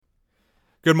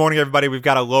Good morning, everybody. We've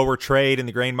got a lower trade in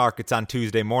the grain markets on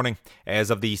Tuesday morning.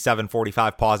 As of the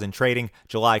 7:45 pause in trading,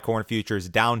 July corn futures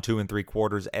down 2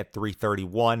 3/4 at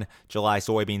 331. July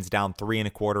soybeans down 3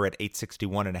 1/4 at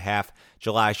 861 1/2.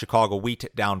 July Chicago wheat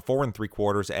down 4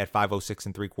 3/4 at 506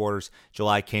 3/4.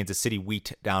 July Kansas City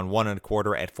wheat down 1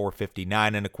 1/4 at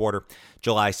 459 1/4.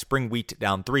 July spring wheat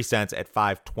down 3 cents at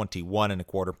 521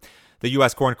 1/4. The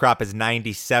U.S. corn crop is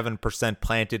 97%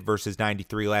 planted versus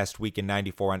 93 last week and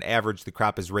 94 on average. The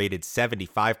crop is rated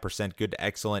 75% good to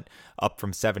excellent, up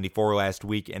from 74 last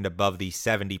week and above the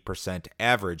 70%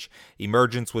 average.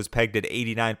 Emergence was pegged at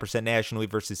 89% nationally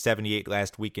versus 78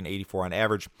 last week and 84 on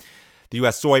average. The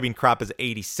U.S. soybean crop is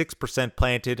 86%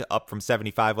 planted, up from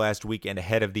 75 last week and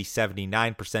ahead of the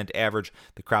 79% average.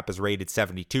 The crop is rated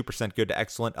 72% good to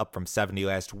excellent, up from 70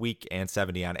 last week and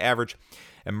 70 on average.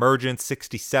 Emergence,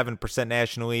 67%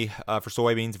 nationally for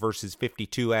soybeans versus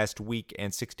 52 last week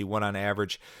and 61 on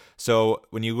average. So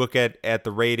when you look at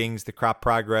the ratings, the crop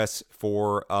progress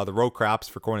for the row crops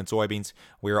for corn and soybeans,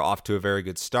 we are off to a very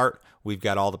good start. We've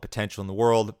got all the potential in the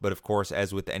world, but of course,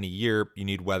 as with any year, you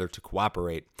need weather to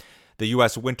cooperate. The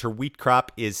U.S. winter wheat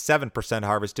crop is 7%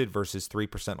 harvested versus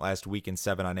 3% last week and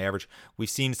 7 on average. We've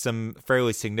seen some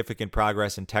fairly significant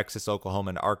progress in Texas, Oklahoma,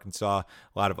 and Arkansas.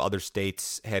 A lot of other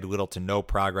states had little to no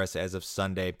progress as of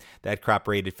Sunday. That crop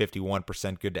rated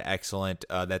 51% good to excellent.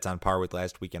 That's on par with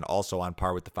last week and also on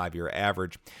par with the 5-year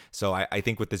average. So I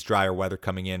think with this drier weather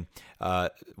coming in,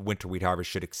 winter wheat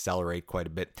harvest should accelerate quite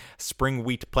a bit. Spring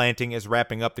wheat planting is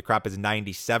wrapping up. The crop is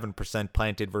 97%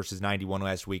 planted versus 91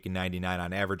 last week and 99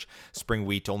 on average. Spring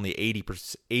wheat only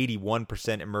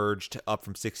 81% emerged, up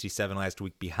from 67 last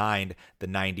week, behind the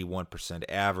 91%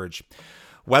 average.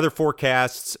 Weather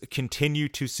forecasts continue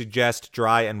to suggest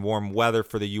dry and warm weather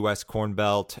for the U.S. Corn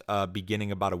Belt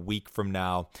beginning about a week from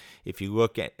now. If you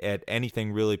look at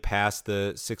anything really past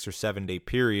the 6 or 7 day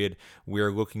period,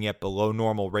 we're looking at below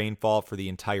normal rainfall for the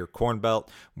entire Corn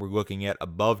Belt. We're looking at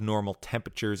above normal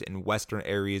temperatures in western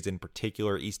areas, in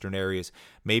particular. Eastern areas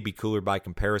may be cooler by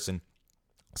comparison.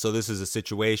 So this is a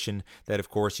situation that, of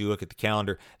course, you look at the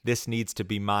calendar, this needs to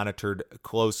be monitored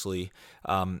closely.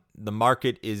 The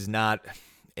market is not,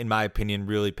 in my opinion,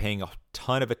 really paying a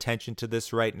ton of attention to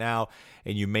this right now,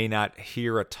 and you may not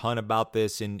hear a ton about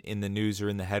this in the news or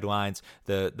in the headlines.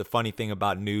 The funny thing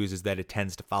about news is that it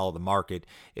tends to follow the market.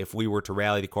 If we were to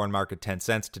rally the corn market 10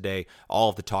 cents today, all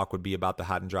of the talk would be about the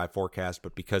hot and dry forecast,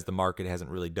 but because the market hasn't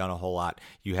really done a whole lot,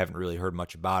 you haven't really heard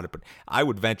much about it. But I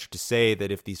would venture to say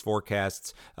that if these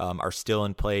forecasts are still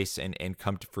in place and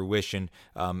come to fruition,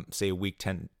 say a week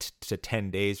 10 to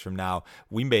 10 days from now,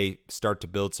 we may start to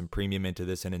build some premium into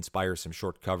this and inspire some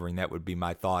short covering. That would be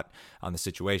my thought on the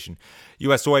situation.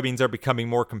 U.S. soybeans are becoming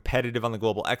more competitive on the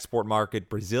global export market.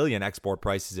 Brazilian export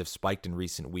prices have spiked in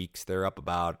recent weeks. They're up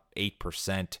about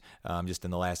 8% just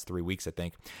in the last 3 weeks, I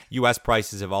think. U.S.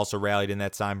 prices have also rallied in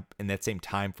that same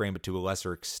time frame, but to a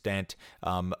lesser extent.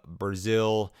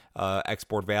 Brazil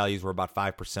export values were about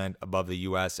 5% above the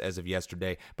U.S. as of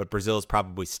yesterday, but Brazil is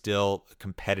probably still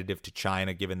competitive to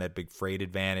China given that big freight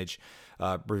advantage.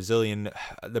 The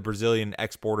Brazilian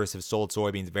exporters have sold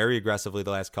soybeans very aggressively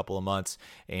the last couple of months,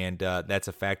 and that's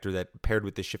a factor that, paired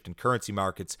with the shift in currency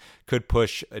markets, could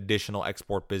push additional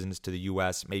export business to the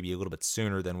U.S. maybe a little bit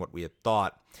sooner than what we had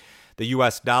thought. The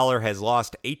U.S. dollar has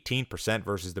lost 18%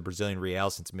 versus the Brazilian real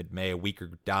since mid-May. A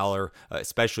weaker dollar,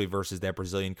 especially versus that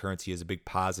Brazilian currency, is a big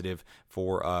positive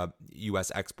for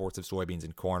U.S. exports of soybeans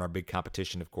and corn. Our big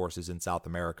competition, of course, is in South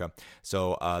America.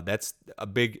 So it's a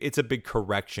big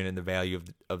correction in the value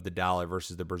of the dollar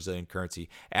versus the Brazilian currency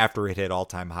after it hit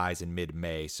all-time highs in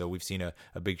mid-May. So we've seen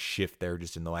a big shift there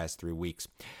just in the last 3 weeks.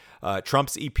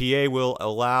 Trump's EPA will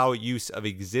allow use of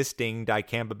existing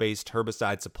dicamba-based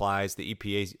herbicide supplies. The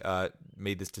EPA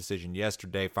made this decision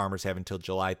yesterday. Farmers have until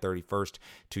July 31st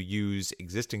to use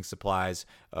existing supplies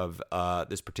of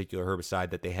this particular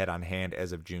herbicide that they had on hand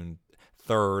as of June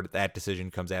 3rd. That decision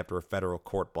comes after a federal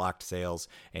court blocked sales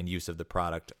and use of the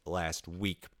product last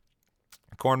week.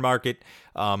 Corn market,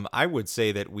 I would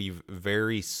say that we've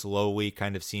very slowly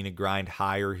kind of seen a grind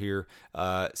higher here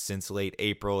since late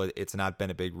April. It's not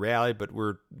been a big rally, but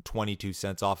we're 22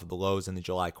 cents off of the lows in the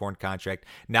July corn contract.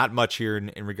 Not much here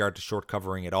in regard to short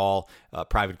covering at all.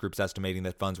 Private groups estimating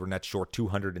that funds were net short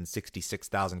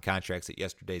 266,000 contracts at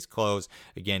yesterday's close.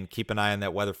 Again, keep an eye on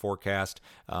that weather forecast.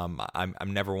 I'm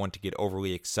never one to get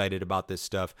overly excited about this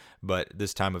stuff, but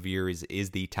this time of year is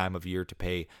the time of year to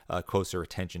pay closer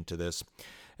attention to this.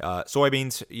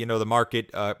 Soybeans, the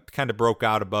market kind of broke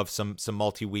out above some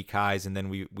multi-week highs, and then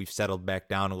we've settled back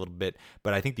down a little bit.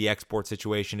 But I think the export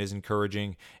situation is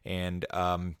encouraging, and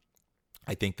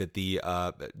I think that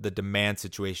the demand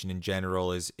situation in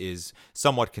general is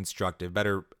somewhat constructive.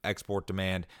 Better export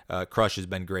demand. Crush has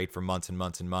been great for months and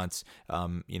months and months.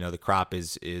 The crop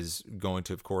is going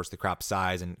to, of course, the crop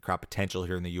size and crop potential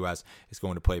here in the U.S. is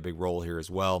going to play a big role here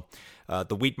as well.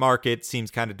 The wheat market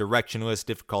seems kind of directionless,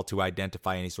 difficult to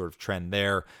identify any sort of trend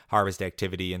there. Harvest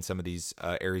activity in some of these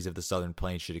areas of the southern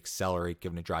plains should accelerate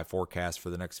given a dry forecast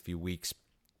for the next few weeks.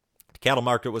 The cattle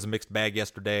market was a mixed bag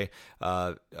yesterday.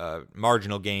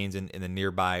 Marginal gains in the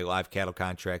nearby live cattle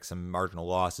contracts, some marginal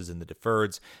losses in the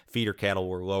deferreds. Feeder cattle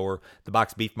were lower. The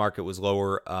box beef market was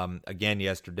lower again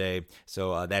yesterday,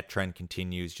 so that trend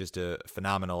continues. Just a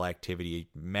phenomenal activity,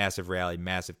 massive rally,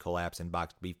 massive collapse in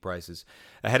boxed beef prices.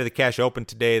 Ahead of the cash open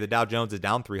today, the Dow Jones is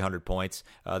down 300 points.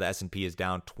 The S&P is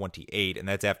down 28, and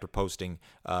that's after posting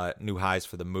new highs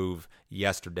for the move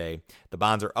yesterday. The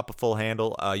bonds are up a full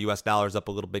handle. U.S. dollars up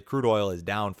a little bit. Crude oil is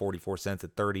down 44 cents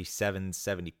at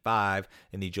 $37.75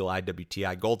 in the July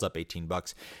WTI. Gold's up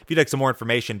 $18. If you'd like some more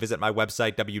information, visit my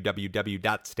website,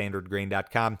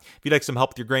 www.standardgrain.com. If you'd like some help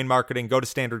with your grain marketing, go to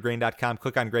standardgrain.com,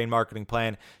 click on Grain Marketing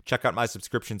Plan, check out my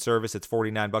subscription service. It's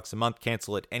 $49 a month.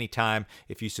 Cancel it anytime.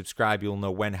 If you subscribe, you'll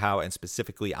know when, how, and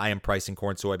specifically I am pricing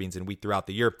corn, soybeans, and wheat throughout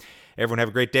the year. Everyone have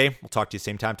a great day. We'll talk to you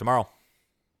same time tomorrow.